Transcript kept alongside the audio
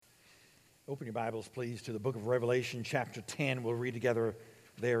Open your Bibles, please, to the book of Revelation, chapter 10. We'll read together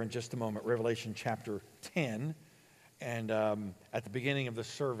there in just a moment. Revelation, chapter 10. And at the beginning of the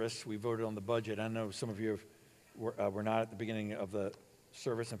service, we voted on the budget. I know some of you were not at the beginning of the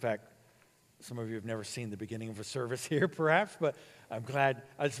service. In fact, some of you have never seen the beginning of a service here, perhaps. But I'm glad.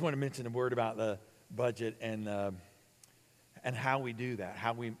 I just want to mention a word about the budget and how we do that,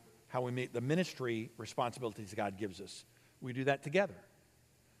 how we meet the ministry responsibilities God gives us. We do that together.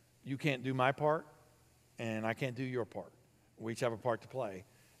 You can't do my part, and I can't do your part. We each have a part to play.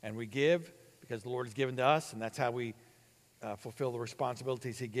 And we give because the Lord has given to us, and that's how we fulfill the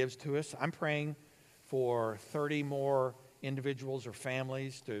responsibilities He gives to us. I'm praying for 30 more individuals or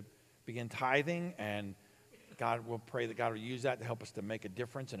families to begin tithing, and God will pray that God will use that to help us to make a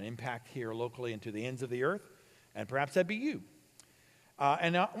difference and impact here locally and to the ends of the earth. And perhaps that'd be you.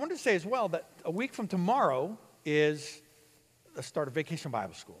 And I wanted to say as well that a week from tomorrow is the start of Vacation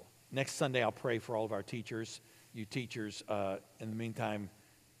Bible School. Next Sunday, I'll pray for all of our teachers. You teachers, in the meantime,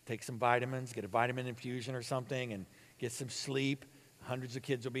 take some vitamins, get a vitamin infusion or something, and get some sleep. Hundreds of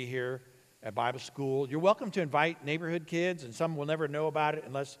kids will be here at Bible school. You're welcome to invite neighborhood kids, and some will never know about it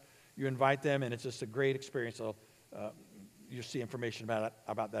unless you invite them, and it's just a great experience. You'll see information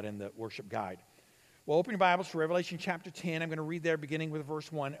about that in the worship guide. Well, open your Bibles to Revelation chapter 10. I'm going to read there beginning with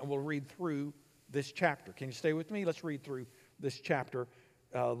verse 1, and we'll read through this chapter. Can you stay with me? Let's read through this chapter.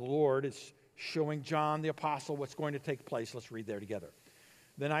 The Lord is showing John the apostle what's going to take place. Let's read there together.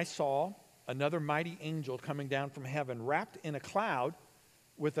 Then I saw another mighty angel coming down from heaven, wrapped in a cloud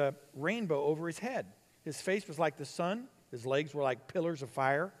with a rainbow over his head. His face was like the sun, his legs were like pillars of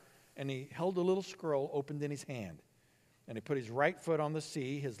fire, and he held a little scroll opened in his hand. And he put his right foot on the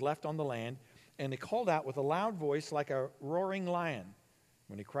sea, his left on the land, and he called out with a loud voice like a roaring lion.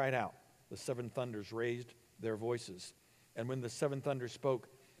 When he cried out, the seven thunders raised their voices. And when the seven thunders spoke,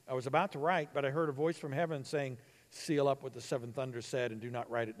 I was about to write, but I heard a voice from heaven saying, seal up what the seven thunders said and do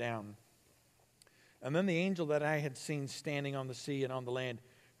not write it down. And then the angel that I had seen standing on the sea and on the land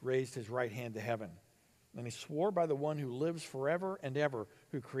raised his right hand to heaven. And he swore by the one who lives forever and ever,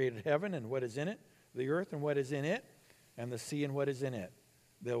 who created heaven and what is in it, the earth and what is in it, and the sea and what is in it.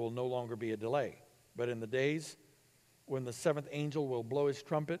 There will no longer be a delay. But in the days when the seventh angel will blow his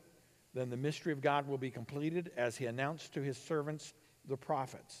trumpet, then the mystery of God will be completed, as he announced to his servants, the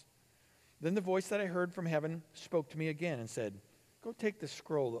prophets. Then the voice that I heard from heaven spoke to me again and said, go take the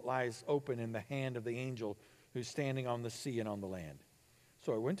scroll that lies open in the hand of the angel who's standing on the sea and on the land.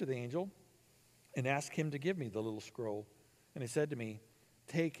 So I went to the angel and asked him to give me the little scroll. And he said to me,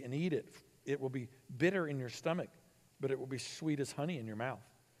 take and eat it. It will be bitter in your stomach, but it will be sweet as honey in your mouth.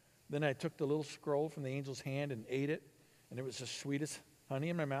 Then I took the little scroll from the angel's hand and ate it, and it was as sweet as honey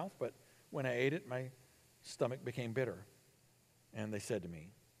in my mouth, but when I ate it, my stomach became bitter. And they said to me,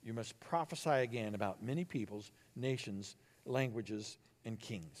 you must prophesy again about many peoples, nations, languages, and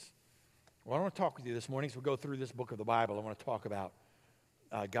kings. Well, I want to talk with you this morning as we go through this book of the Bible. I want to talk about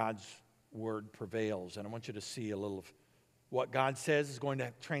God's word prevails, and I want you to see a little of what God says is going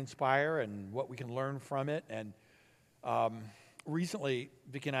to transpire and what we can learn from it. And recently,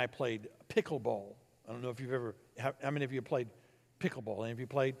 Vicki and I played pickleball. I don't know if you've ever, how many of you played pickleball? Any of you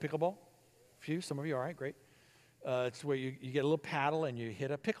played pickleball? A few? Some of you? All right, great. It's where you get a little paddle and you hit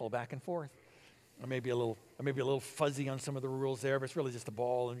a pickle back and forth. I may be a little fuzzy on some of the rules there, but it's really just a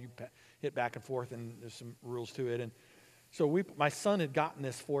ball and you hit back and forth, and there's some rules to it. And so my son had gotten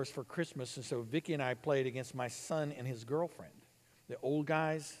this for us for Christmas, and so Vicki and I played against my son and his girlfriend, the old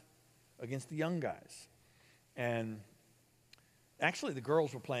guys against the young guys. And actually, the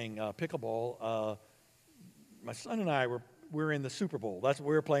girls were playing pickleball. My son and I we're in the Super Bowl. That's what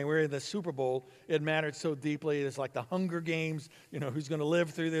we were playing. We were in the Super Bowl. It mattered so deeply. It's like the Hunger Games. You know, who's going to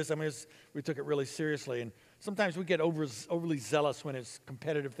live through this? I mean, we took it really seriously. And sometimes we get overly zealous when it's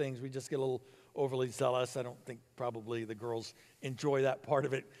competitive things. We just get a little overly zealous. I don't think probably the girls enjoy that part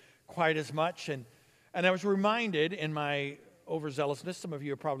of it quite as much. And I was reminded in my overzealousness, some of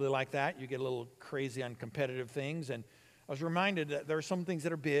you are probably like that. You get a little crazy on competitive things. And I was reminded that there are some things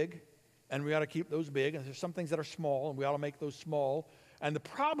that are big, and we ought to keep those big. And there's some things that are small, and we ought to make those small. And the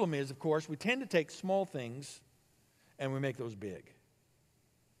problem is, of course, we tend to take small things and we make those big.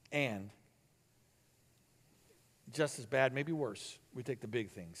 And just as bad, maybe worse, we take the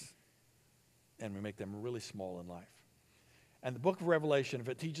big things and we make them really small in life. And the book of Revelation, if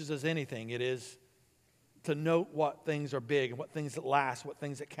it teaches us anything, it is to note what things are big and what things that last, what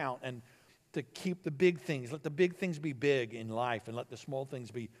things that count, and to keep the big things. Let the big things be big in life and let the small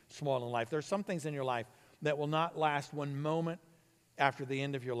things be small in life. There are some things in your life that will not last one moment after the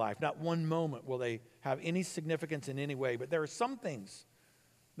end of your life. Not one moment will they have any significance in any way. But there are some things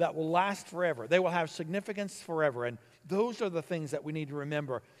that will last forever. They will have significance forever. And those are the things that we need to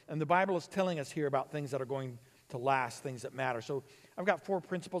remember. And the Bible is telling us here about things that are going to last, things that matter. So I've got 4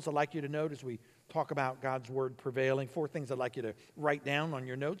 principles I'd like you to note as we talk about God's word prevailing. 4 things I'd like you to write down on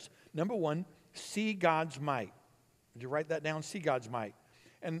your notes. Number 1, see God's might. Did you write that down? See God's might.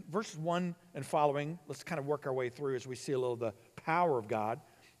 And verses 1 and following, let's kind of work our way through as we see a little of the power of God.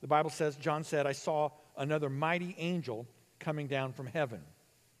 The Bible says, John said, I saw another mighty angel coming down from heaven.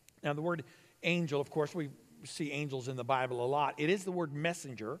 Now, the word angel, of course, we see angels in the Bible a lot. It is the word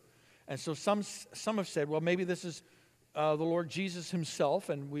messenger. And so some have said, well, maybe this is the Lord Jesus himself.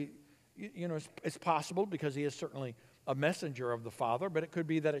 And it's possible because he is certainly a messenger of the Father. But it could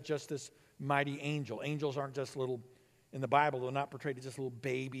be that it's just this mighty angel. Angels aren't just little, in the Bible, they're not portrayed as just little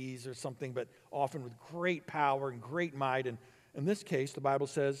babies or something, but often with great power and great might. And in this case, the Bible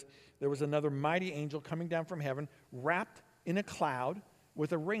says there was another mighty angel coming down from heaven, wrapped in a cloud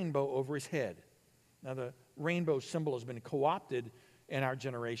with a rainbow over his head. Now, the rainbow symbol has been co-opted in our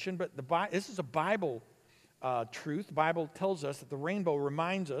generation, but this is a Bible truth. The Bible tells us that the rainbow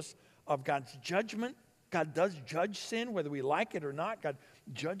reminds us of God's judgment. God does judge sin, whether we like it or not. God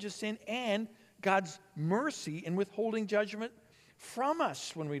judges sin, and God's mercy in withholding judgment from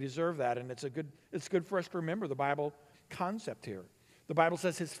us when we deserve that. And it's good for us to remember the Bible concept here. The Bible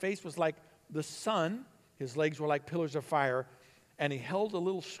says his face was like the sun, his legs were like pillars of fire, and he held a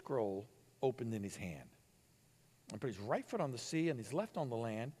little scroll opened in his hand. And put his right foot on the sea and his left on the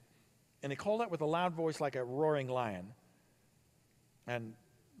land. And he called out with a loud voice like a roaring lion. And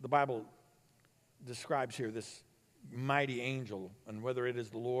the Bible describes here this mighty angel, and whether it is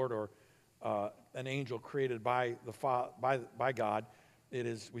the Lord or an angel created by God,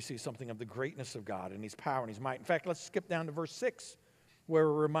 we see something of the greatness of God and his power and his might. In fact, let's skip down to verse 6, where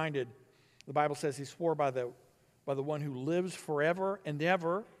we're reminded, the Bible says he swore by the one who lives forever and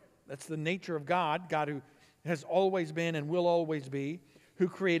ever. That's the nature of God, God who has always been and will always be, who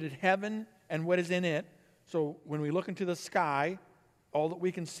created heaven and what is in it. So when we look into the sky, all that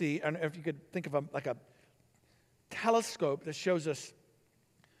we can see, and if you could think of like a telescope that shows us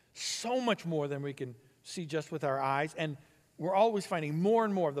so much more than we can see just with our eyes, and we're always finding more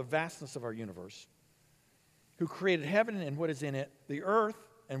and more of the vastness of our universe, who created heaven and what is in it, the earth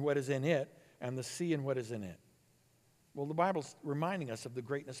and what is in it, and the sea and what is in it. Well, the Bible's reminding us of the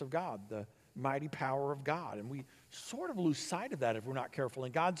greatness of God, the mighty power of God, and we sort of lose sight of that if we're not careful.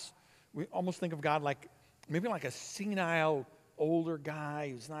 And we almost think of God like, maybe like a senile, older guy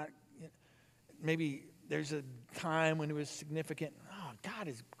who's not, maybe there's a time when he was significant. Oh, God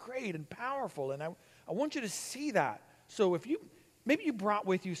is great and powerful, and I want you to see that. So maybe you brought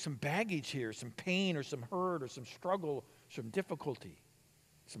with you some baggage here, some pain or some hurt or some struggle, some difficulty,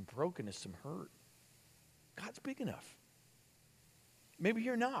 some brokenness, some hurt. God's big enough. Maybe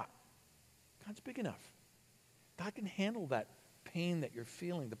you're not. God's big enough. God can handle that pain that you're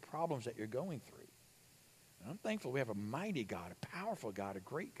feeling, the problems that you're going through. And I'm thankful we have a mighty God, a powerful God, a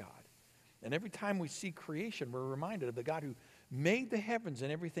great God. And every time we see creation, we're reminded of the God who made the heavens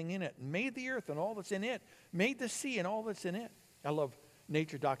and everything in it, made the earth and all that's in it, made the sea and all that's in it. I love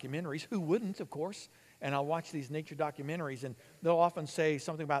nature documentaries. Who wouldn't, of course? And I'll watch these nature documentaries, and they'll often say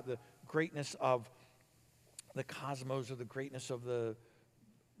something about the greatness of the cosmos or the greatness of the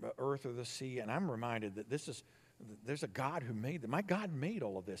earth or the sea. And I'm reminded that there's a God who made them. My God made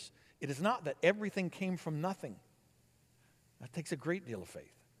all of this. It is not that everything came from nothing. That takes a great deal of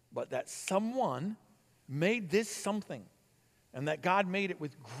faith. But that someone made this something, and that God made it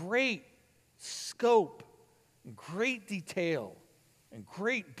with great scope, and great detail, and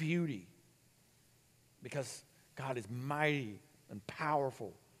great beauty, because God is mighty and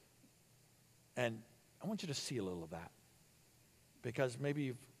powerful. And I want you to see a little of that, because maybe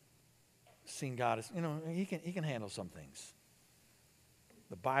you've seen God as, he can handle some things.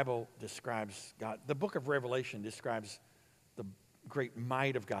 The Bible describes God. The book of Revelation describes the great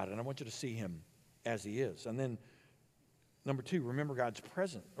might of God, and I want you to see him as he is. And then, number 2, remember God's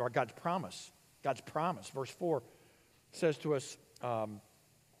present, or God's promise. God's promise. Verse 4 says to us,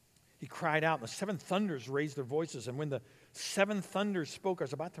 he cried out, and the 7 thunders raised their voices, and when the 7 thunders spoke, I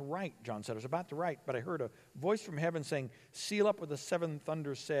was about to write, John said, I was about to write, but I heard a voice from heaven saying, seal up what the 7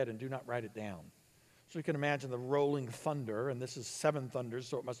 thunders said and do not write it down. So you can imagine the rolling thunder, and this is 7 thunders,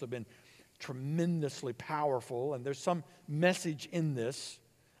 so it must have been tremendously powerful, and there's some message in this.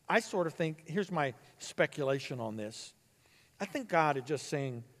 I sort of think, here's my speculation on this. I think God is just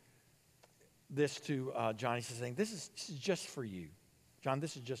saying this to John. He's saying, this is just for you. John,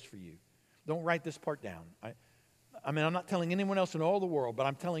 this is just for you. Don't write this part down. I mean, I'm not telling anyone else in all the world, but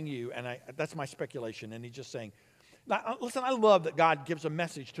I'm telling you, and that's my speculation. And he's just saying, Now, listen, I love that God gives a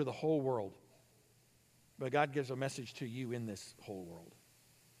message to the whole world. But God gives a message to you in this whole world.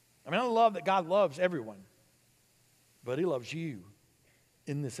 I mean, I love that God loves everyone. But he loves you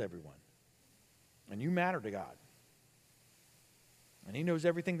in this everyone. And you matter to God. And he knows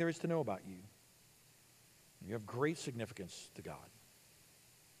everything there is to know about you. You have great significance to God.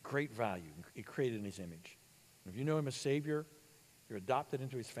 Great value. He created in his image. And if you know him as Savior, you're adopted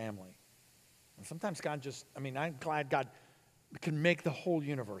into his family. And sometimes God just, I'm glad God can make the whole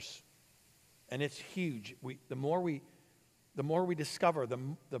universe. And it's huge. The more we discover,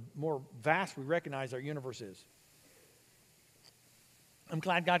 the more vast we recognize our universe is. I'm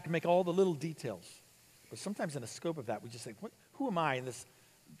glad God can make all the little details. But sometimes in the scope of that, we just think, who am I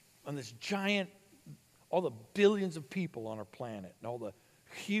on this giant, all the billions of people on our planet, and all the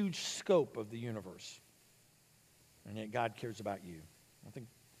huge scope of the universe. And yet God cares about you. I think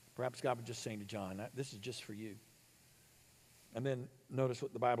perhaps God was just saying to John, this is just for you. And then notice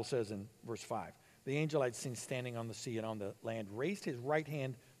what the Bible says in verse 5. The angel I'd seen standing on the sea and on the land raised his right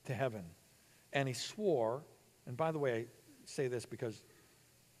hand to heaven. And he swore, and by the way, I say this because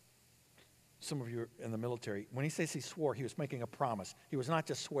some of you are in the military. When he says he swore, he was making a promise. He was not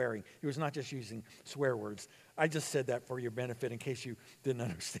just swearing. He was not just using swear words. I just said that for your benefit in case you didn't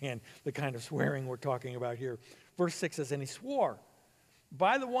understand the kind of swearing we're talking about here. Verse 6 says, and he swore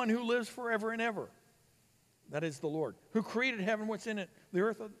by the one who lives forever and ever. That is the Lord, who created heaven, what's in it, the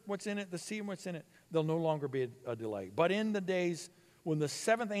earth, what's in it, the sea, and what's in it. There'll no longer be a delay. But in the days when the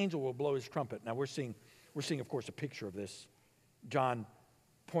seventh angel will blow his trumpet. Now we're seeing, of course, a picture of this. John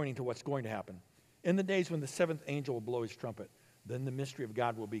pointing to what's going to happen. In the days when the seventh angel will blow his trumpet, then the mystery of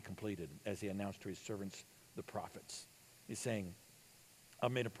God will be completed, as he announced to his servants, the prophets. He's saying,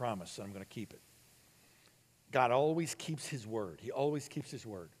 I've made a promise, and I'm going to keep it. God always keeps his word. He always keeps his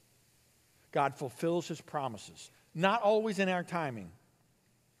word. God fulfills his promises. Not always in our timing,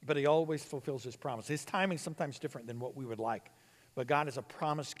 but he always fulfills his promise. His timing is sometimes different than what we would like, but God is a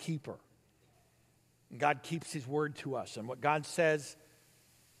promise keeper. And God keeps his word to us, and what God says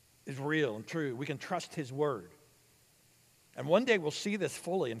is real and true. We can trust his word. And one day we'll see this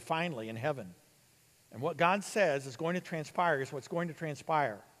fully and finally in heaven. And what God says is going to transpire is what's going to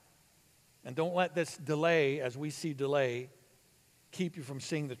transpire. And don't let this delay, as we see delay, keep you from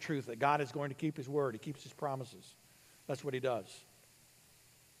seeing the truth that God is going to keep his word. He keeps his promises. That's what he does.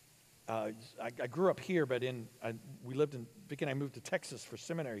 I grew up here, but Vicki and I moved to Texas for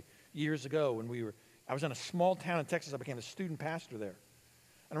seminary years ago. When I was in a small town in Texas. I became a student pastor there.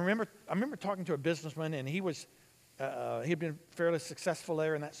 And I remember talking to a businessman, and he'd been fairly successful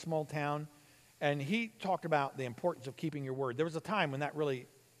there in that small town. And he talked about the importance of keeping your word. There was a time when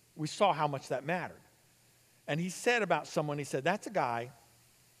we saw how much that mattered. And he said about someone, he said, that's a guy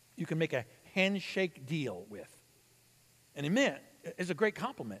you can make a handshake deal with. And he meant, it's a great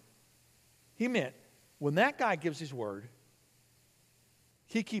compliment. He meant, when that guy gives his word,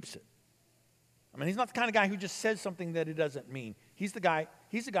 he keeps it. He's not the kind of guy who just says something that he doesn't mean. He's the guy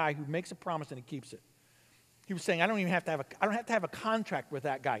who makes a promise and he keeps it. He was saying, I don't have to have a contract with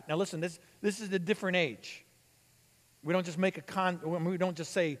that guy. Now listen, this is a different age. We don't just we don't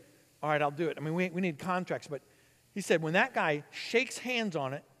just say, all right, I'll do it. We need contracts. But he said, when that guy shakes hands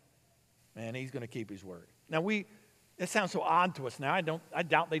on it, man, he's going to keep his word. Now it sounds so odd to us now. I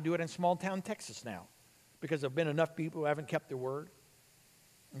doubt they do it in small town Texas now, because there have been enough people who haven't kept their word.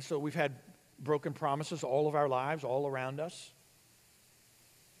 And so we've had broken promises all of our lives, all around us.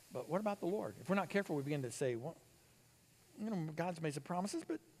 But what about the Lord? If we're not careful, we begin to say, well, God's made some promises,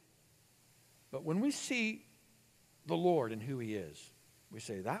 but when we see the Lord and who he is, we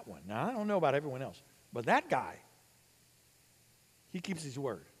say, that one. Now, I don't know about everyone else, but that guy, he keeps his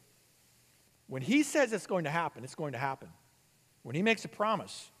word. When he says it's going to happen, it's going to happen. When he makes a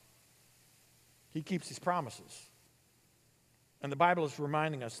promise, he keeps his promises. And the Bible is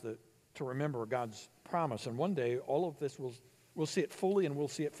reminding us to remember God's promise. And one day, all of this we'll see it fully and we'll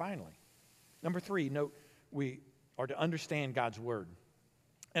see it finally. Number 3, note, we are to understand God's word.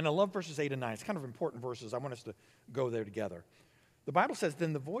 And I love verses 8 and 9. It's kind of important verses. I want us to go there together. The Bible says,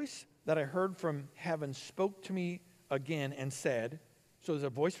 then the voice that I heard from heaven spoke to me again and said, so there's a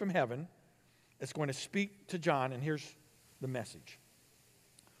voice from heaven that's going to speak to John, and here's the message.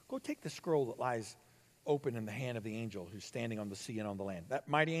 Go take the scroll that lies open in the hand of the angel who's standing on the sea and on the land. That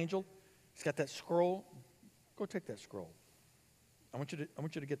mighty angel, he's got that scroll. Go take that scroll. I want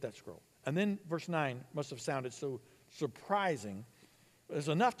you to get that scroll. And then verse 9 must have sounded so surprising. It was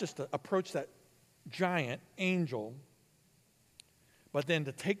enough just to approach that giant angel, but then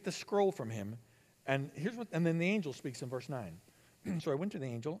to take the scroll from him. And then the angel speaks in verse 9. So I went to the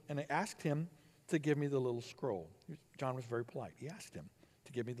angel and I asked him to give me the little scroll. John was very polite. He asked him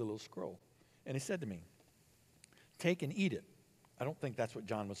to give me the little scroll. And he said to me, take and eat it. I don't think that's what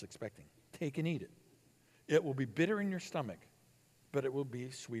John was expecting. Take and eat it. It will be bitter in your stomach, but it will be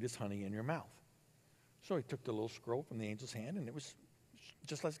sweet as honey in your mouth. So he took the little scroll from the angel's hand, and it was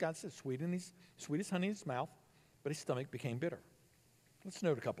just like God said, sweet as honey in his mouth, but his stomach became bitter. Let's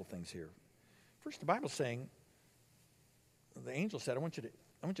note a couple things here. First, the Bible's saying, the angel said, I want you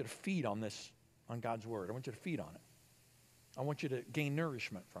to feed on this, on God's word. I want you to feed on it. I want you to gain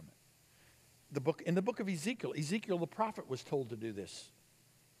nourishment from it. In the book of Ezekiel, Ezekiel the prophet was told to do this,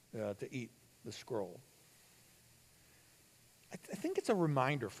 to eat the scroll. I think it's a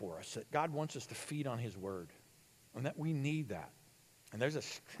reminder for us that God wants us to feed on his word, and that we need that. And there's a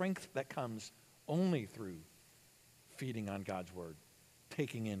strength that comes only through feeding on God's word,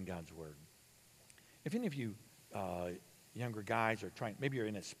 taking in God's word. If any of you younger guys are maybe you're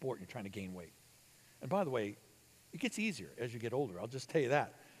in a sport and you're trying to gain weight. And by the way, it gets easier as you get older. I'll just tell you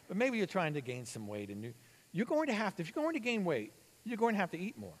that. But maybe you're trying to gain some weight, and you're going to have to, if you're going to gain weight, you're going to have to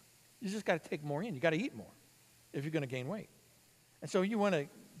eat more. You just got to take more in. You got to eat more if you're going to gain weight. And so you want to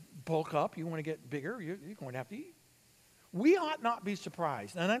bulk up, you want to get bigger, you're going to have to eat. We ought not be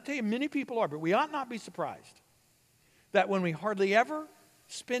surprised, and I tell you many people are, but we ought not be surprised that when we hardly ever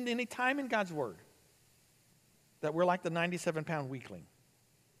spend any time in God's word, that we're like the 97-pound weakling,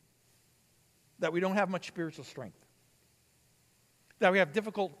 that we don't have much spiritual strength, that we have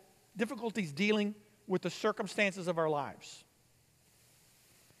difficulties dealing with the circumstances of our lives,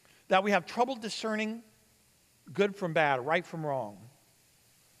 that we have trouble discerning good from bad, right from wrong,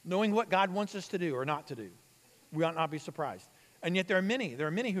 knowing what God wants us to do or not to do. We ought not be surprised. And yet there are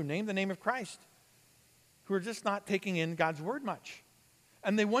many who name the name of Christ who are just not taking in God's word much.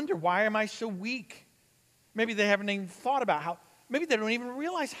 And they wonder, why am I so weak? Maybe they haven't even thought about maybe they don't even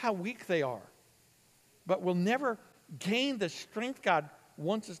realize how weak they are. But we'll never gain the strength God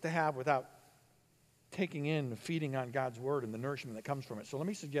wants us to have without taking in, feeding on God's word and the nourishment that comes from it. So let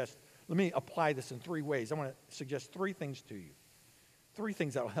me apply this in 3 ways. I want to suggest 3 things to you. 3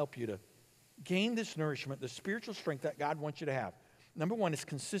 things that will help you to gain this nourishment, the spiritual strength that God wants you to have. Number 1 is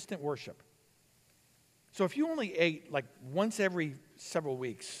consistent worship. So if you only ate like once every several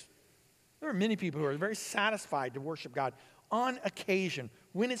weeks, there are many people who are very satisfied to worship God on occasion,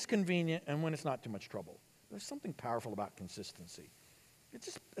 when it's convenient and when it's not too much trouble. There's something powerful about consistency.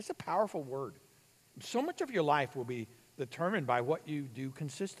 It's a powerful word. So much of your life will be determined by what you do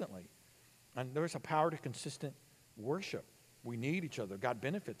consistently. And there's a power to consistent worship. We need each other. God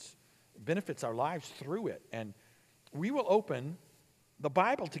benefits our lives through it. And we will open the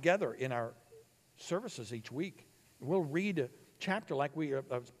Bible together in our services each week. We'll read a chapter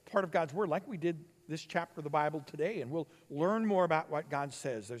part of God's word, like we did this chapter of the Bible today, and we'll learn more about what God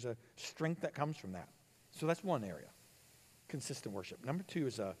says. There's a strength that comes from that. So that's one area, consistent worship. Number 2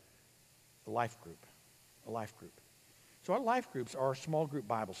 is a life group, So our life groups are our small group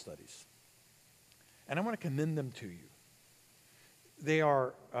Bible studies, and I want to commend them to you. They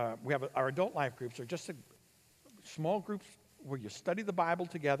are, our adult life groups are just small groups where you study the Bible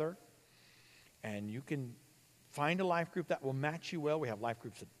together, and you can find a life group that will match you well. We have life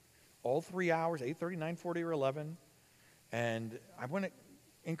groups at all 3 hours, 8:30, 9:40, or 11. And I want to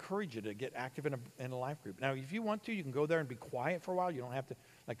encourage you to get active in a life group. Now, if you want to, you can go there and be quiet for a while. You don't have to,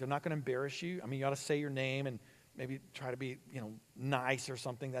 they're not going to embarrass you. I mean, you ought to say your name and maybe try to be, nice or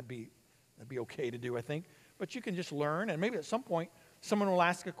something. That'd be okay to do, I think. But you can just learn, and maybe at some point, someone will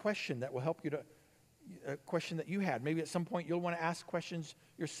ask a question that will help you a question that you had. Maybe at some point you'll want to ask questions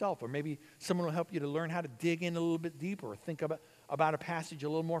yourself, or maybe someone will help you to learn how to dig in a little bit deeper, or think about a passage a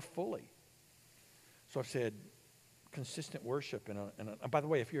little more fully. So I've said consistent worship. And by the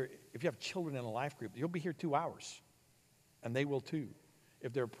way, if you have children in a life group, you'll be here 2 hours, and they will too.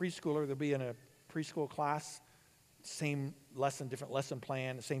 If they're a preschooler, they'll be in a preschool class, same lesson, different lesson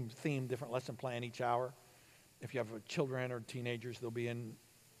plan, same theme, different lesson plan each hour. If you have children or teenagers, they'll be in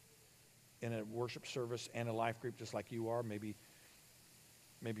a worship service and a life group just like you are. Maybe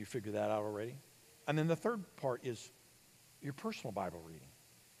you figured that out already. And then the third part is your personal Bible reading.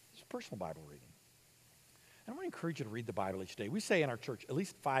 It's personal Bible reading. And I want to encourage you to read the Bible each day. We say in our church at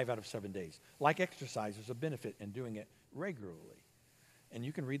least 5 out of 7 days. Like exercise, there's a benefit in doing it regularly. And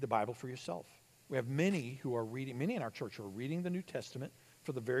you can read the Bible for yourself. We have many in our church who are reading the New Testament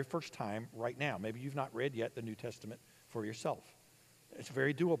for the very first time right now. Maybe you've not read yet the New Testament for yourself. It's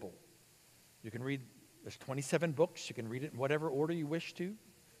very doable. You can read, there's 27 books. You can read it in whatever order you wish to.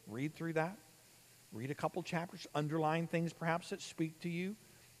 Read through that. Read a couple chapters. Underline things perhaps that speak to you.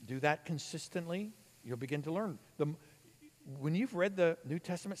 Do that consistently. You'll begin to learn. when you've read the New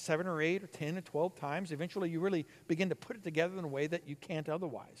Testament 7 or 8 or 10 or 12 times, eventually you really begin to put it together in a way that you can't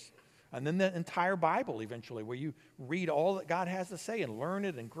otherwise. And then the entire Bible eventually, where you read all that God has to say and learn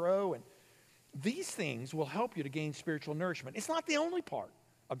it and grow. And these things will help you to gain spiritual nourishment. It's not the only part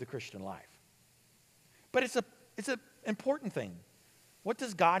of the Christian life, but it's an important thing. What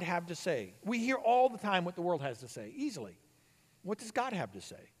does God have to say? We hear all the time what the world has to say, easily. What does God have to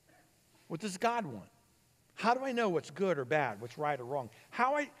say? What does God want? How do I know what's good or bad, what's right or wrong?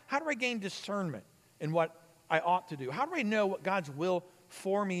 How do I gain discernment in what I ought to do? How do I know what God's will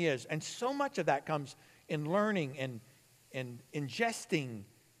for me is? And so much of that comes in learning and ingesting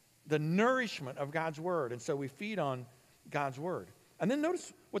the nourishment of God's Word. And so we feed on God's Word. And then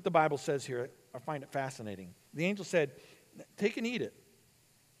notice what the Bible says here. I find it fascinating. The angel said, take and eat it.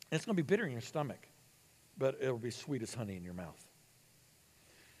 And it's going to be bitter in your stomach, but it'll be sweet as honey in your mouth.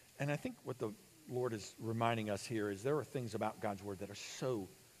 And I think what the Lord is reminding us here is there are things about God's Word that are so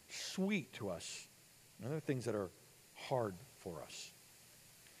sweet to us, and there are things that are hard for us.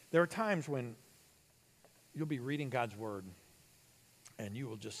 There are times when you'll be reading God's Word and you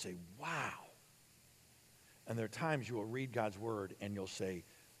will just say, wow. And there are times you will read God's Word and you'll say,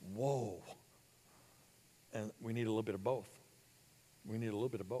 whoa. And we need a little bit of both. We need a little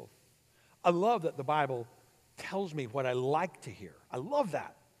bit of both. I love that the Bible tells me what I like to hear. I love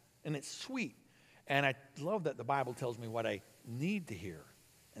that. And it's sweet. And I love that the Bible tells me what I need to hear.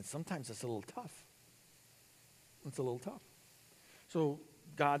 And sometimes it's a little tough. It's a little tough. So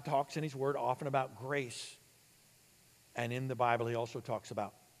God talks in His Word often about grace. And in the Bible, He also talks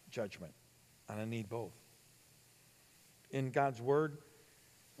about judgment. And I need both. In God's Word,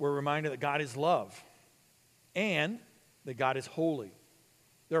 we're reminded that God is love. And that God is holy.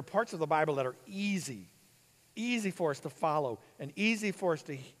 There are parts of the Bible that are easy for us to follow and easy for us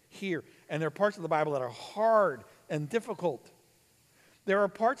to hear. And there are parts of the Bible that are hard and difficult. There are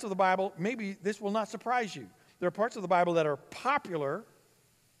parts of the Bible, maybe this will not surprise you. There are parts of the Bible that are popular.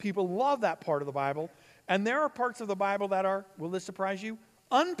 People love that part of the Bible. And there are parts of the Bible that are, will this surprise you,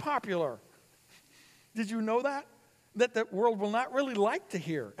 unpopular. Did you know that? That the world will not really like to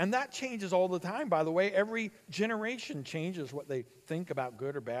hear. And that changes all the time, by the way. Every generation changes what they think about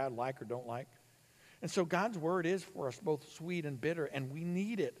good or bad, like or don't like. And so God's Word is for us both sweet and bitter, and we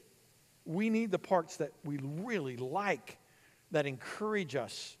need it. We need the parts that we really like, that encourage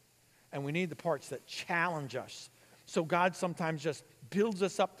us, and we need the parts that challenge us. So God sometimes just builds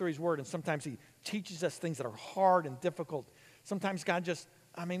us up through His Word, and sometimes He teaches us things that are hard and difficult. Sometimes God just,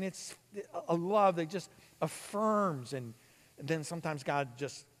 it's a love that just affirms, and then sometimes God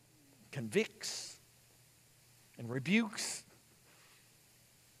just convicts and rebukes.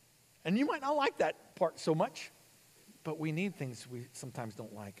 And you might not like that part so much, but we need things we sometimes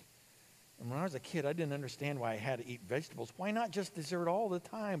don't like. And when I was a kid, I didn't understand why I had to eat vegetables. Why not just dessert all the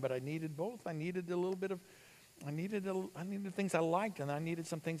time? But I needed both. I needed a little bit of, I needed things I liked, and I needed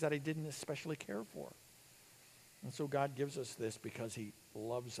some things that I didn't especially care for. And so God gives us this because He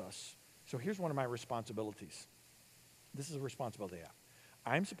loves us. So here's one of my responsibilities. This is a responsibility I have.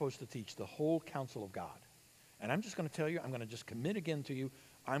 I'm supposed to teach the whole counsel of God. And I'm just going to tell you, I'm going to just commit again to you,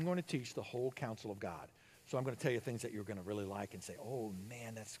 I'm going to teach the whole counsel of God. So I'm going to tell you things that you're going to really like and say, oh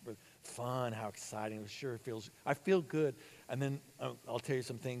man, that's fun, how exciting, it sure feels, I feel good. And then I'll tell you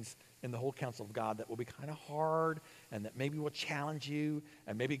some things in the whole counsel of God that will be kind of hard and that maybe will challenge you,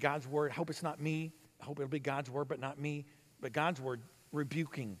 and maybe God's Word, I hope it's not me, I hope it'll be God's Word but not me, but God's Word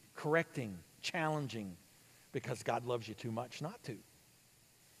rebuking, correcting, challenging, because God loves you too much not to.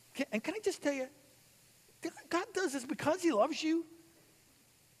 And can I just tell you, God does this because He loves you.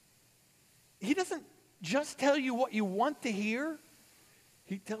 He doesn't just tell you what you want to hear.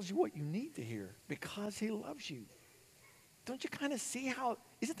 He tells you what you need to hear because He loves you. Don't you kind of see how,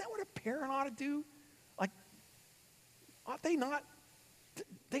 isn't that what a parent ought to do? Like, ought they not?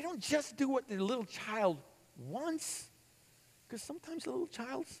 They don't just do what their little child wants. Because sometimes the little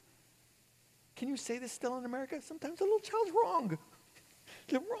child's, can you say this still in America? Sometimes the little child's wrong.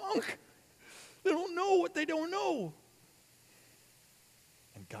 They're wrong. They don't know what they don't know.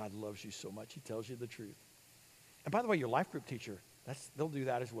 And God loves you so much, He tells you the truth. And by the way, your life group teacher, they'll do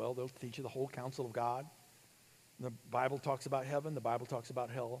that as well. They'll teach you the whole counsel of God. The Bible talks about heaven. The Bible talks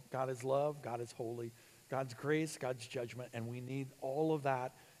about hell. God is love. God is holy. God's grace, God's judgment. And we need all of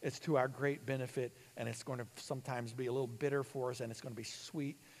that. It's to our great benefit. And it's going to sometimes be a little bitter for us. And it's going to be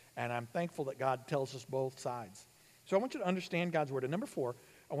sweet. And I'm thankful that God tells us both sides. So I want you to understand God's Word. And number 4,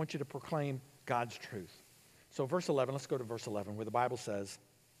 I want you to proclaim God's truth. So verse 11, let's go to verse 11, where the Bible says,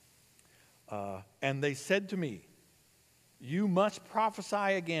 and they said to me, you must prophesy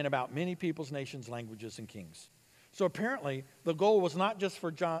again about many peoples, nations, languages, and kings. So apparently, the goal was not just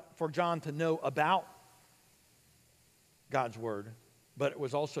for John to know about God's word, but it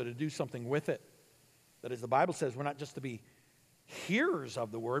was also to do something with it. That is, the Bible says we're not just to be hearers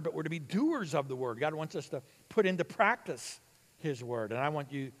of the word, but we're to be doers of the word. God wants us to put into practice his word. And I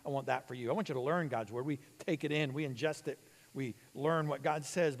want that for you. I want you to learn God's word. We take it in, we ingest it, we learn what God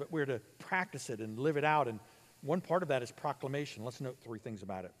says, but we're to practice it and live it out. And one part of that is proclamation. Let's note 3 things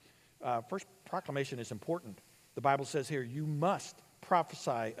about it. First, proclamation is important. The Bible says here, you must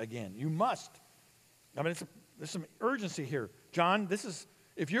prophesy again. You must. I mean, there's some urgency here. John,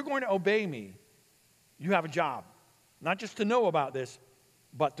 if you're going to obey me, you have a job. Not just to know about this,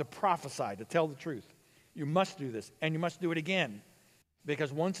 but to prophesy, to tell the truth. You must do this, and you must do it again,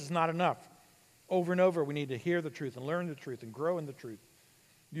 because once is not enough. Over and over, we need to hear the truth and learn the truth and grow in the truth.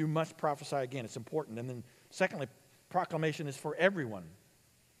 You must prophesy again. It's important. And then secondly, proclamation is for everyone.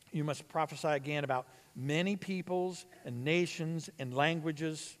 You must prophesy again about many peoples and nations and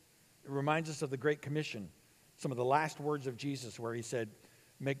languages. It reminds us of the Great Commission, some of the last words of Jesus where he said,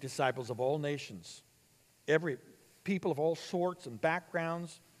 make disciples of all nations, every people of all sorts and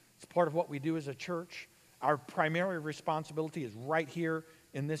backgrounds. It's part of what we do as a church. Our primary responsibility is right here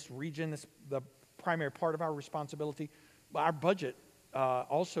in this region. It's the primary part of our responsibility. Our budget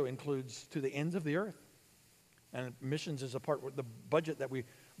also includes to the ends of the earth. And missions is a part of the budget that we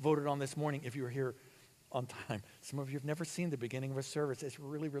voted on this morning, if you were here on time. Some of you have never seen the beginning of a service. It's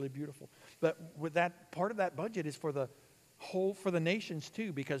really, really beautiful. But with that, part of that budget is for the nations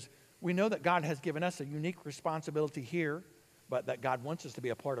too, because we know that God has given us a unique responsibility here, but that God wants us to be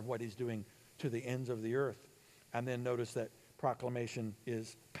a part of what he's doing to the ends of the earth. And then notice that proclamation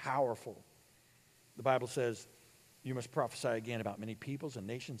is powerful. The Bible says you must prophesy again about many peoples and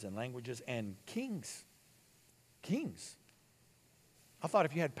nations and languages and kings. Kings. I thought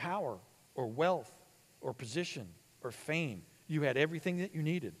if you had power or wealth or position or fame, you had everything that you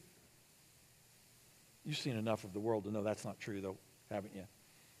needed. You've seen enough of the world to know that's not true, though, haven't you?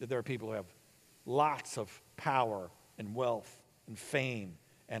 That there are people who have lots of power and wealth and fame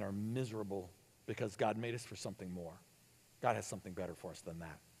and are miserable because God made us for something more. God has something better for us than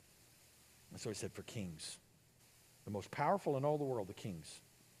that. And so he said for kings. The most powerful in all the world, the kings.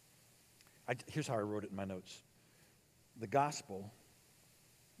 Here's how I wrote it in my notes. The gospel,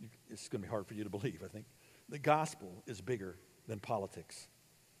 it's going to be hard for you to believe, I think. The gospel is bigger than politics.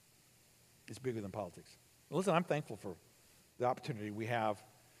 It's bigger than politics. Well, listen, I'm thankful for the opportunity we have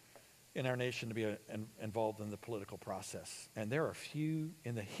in our nation to be involved in the political process. And there are few,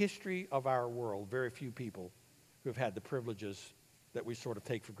 in the history of our world, very few people who have had the privileges that we sort of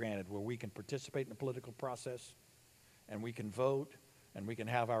take for granted, where we can participate in the political process, and we can vote, and we can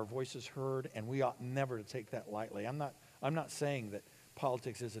have our voices heard, and we ought never to take that lightly. I'm not saying that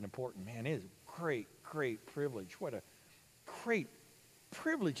politics isn't important. Man, it is a great, great privilege. What a great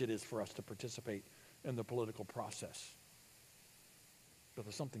privilege it is for us to participate in the political process. But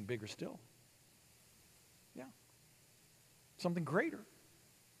there's something bigger still. Yeah. Something greater.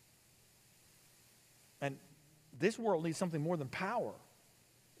 And this world needs something more than power.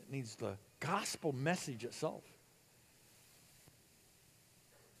 It needs the gospel message itself.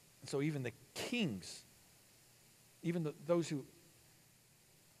 And so even the kings, even those who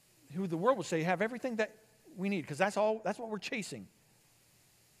the world would say have everything that we need, because that's what we're chasing.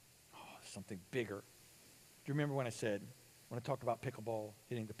 Oh, something bigger. Do you remember when I talked about pickleball,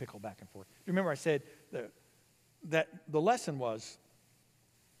 hitting the pickle back and forth? Do you remember I said that the lesson was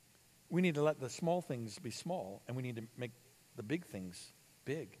we need to let the small things be small, and we need to make the big things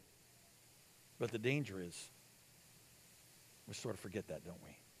big. But the danger is we sort of forget that, don't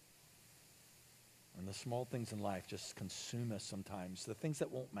we? And the small things in life just consume us sometimes, the things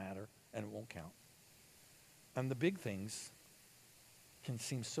that won't matter and it won't count. And the big things can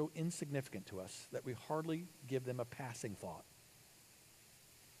seem so insignificant to us that we hardly give them a passing thought.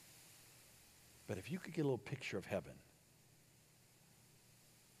 But if you could get a little picture of heaven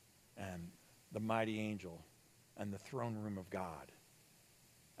and the mighty angel and the throne room of God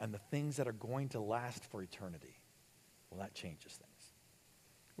and the things that are going to last for eternity, well, that changes things.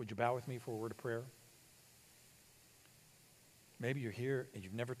 Would you bow with me for a word of prayer? Maybe you're here and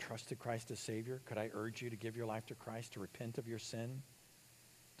you've never trusted Christ as Savior. Could I urge you to give your life to Christ, to repent of your sin,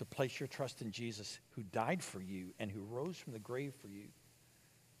 to place your trust in Jesus, who died for you and who rose from the grave for you,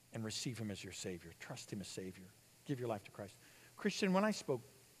 and receive him as your Savior. Trust him as Savior. Give your life to Christ. Christian, when I spoke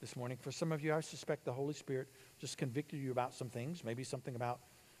this morning, for some of you, I suspect the Holy Spirit just convicted you about some things, maybe something about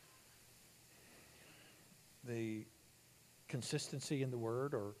the consistency in the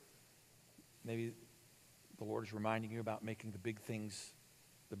Word, or maybe the Lord is reminding you about making the big things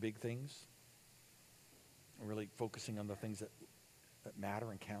the big things. and really focusing on the things that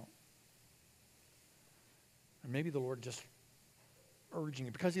matter and count. And maybe the Lord just urging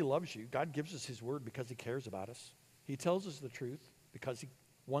you, because he loves you. God gives us his word because he cares about us. He tells us the truth because he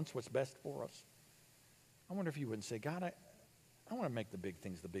wants what's best for us. I wonder if you wouldn't say, God, I want to make the big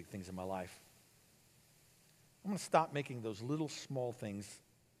things in my life. I'm going to stop making those little small things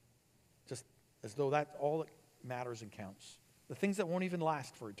just as though that's all that matters and counts. The things that won't even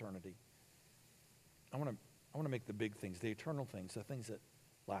last for eternity. I want to make the big things, the eternal things, the things that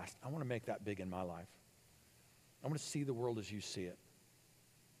last. I want to make that big in my life. I want to see the world as you see it.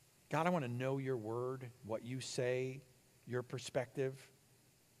 God, I want to know your word, what you say, your perspective.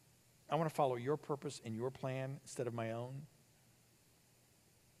 I want to follow your purpose and your plan instead of my own.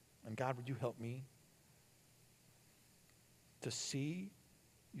 And God, would you help me to see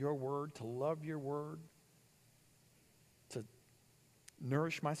your word, to love your word, to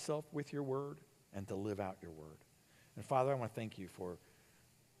nourish myself with your word, and to live out your word. And Father, I want to thank you for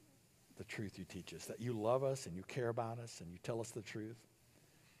the truth you teach us, that you love us and you care about us and you tell us the truth.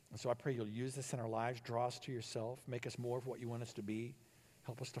 And so I pray you'll use this in our lives, draw us to yourself, make us more of what you want us to be,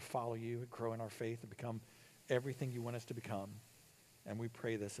 help us to follow you and grow in our faith and become everything you want us to become. And we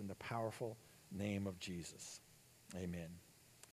pray this in the powerful name of Jesus. Amen.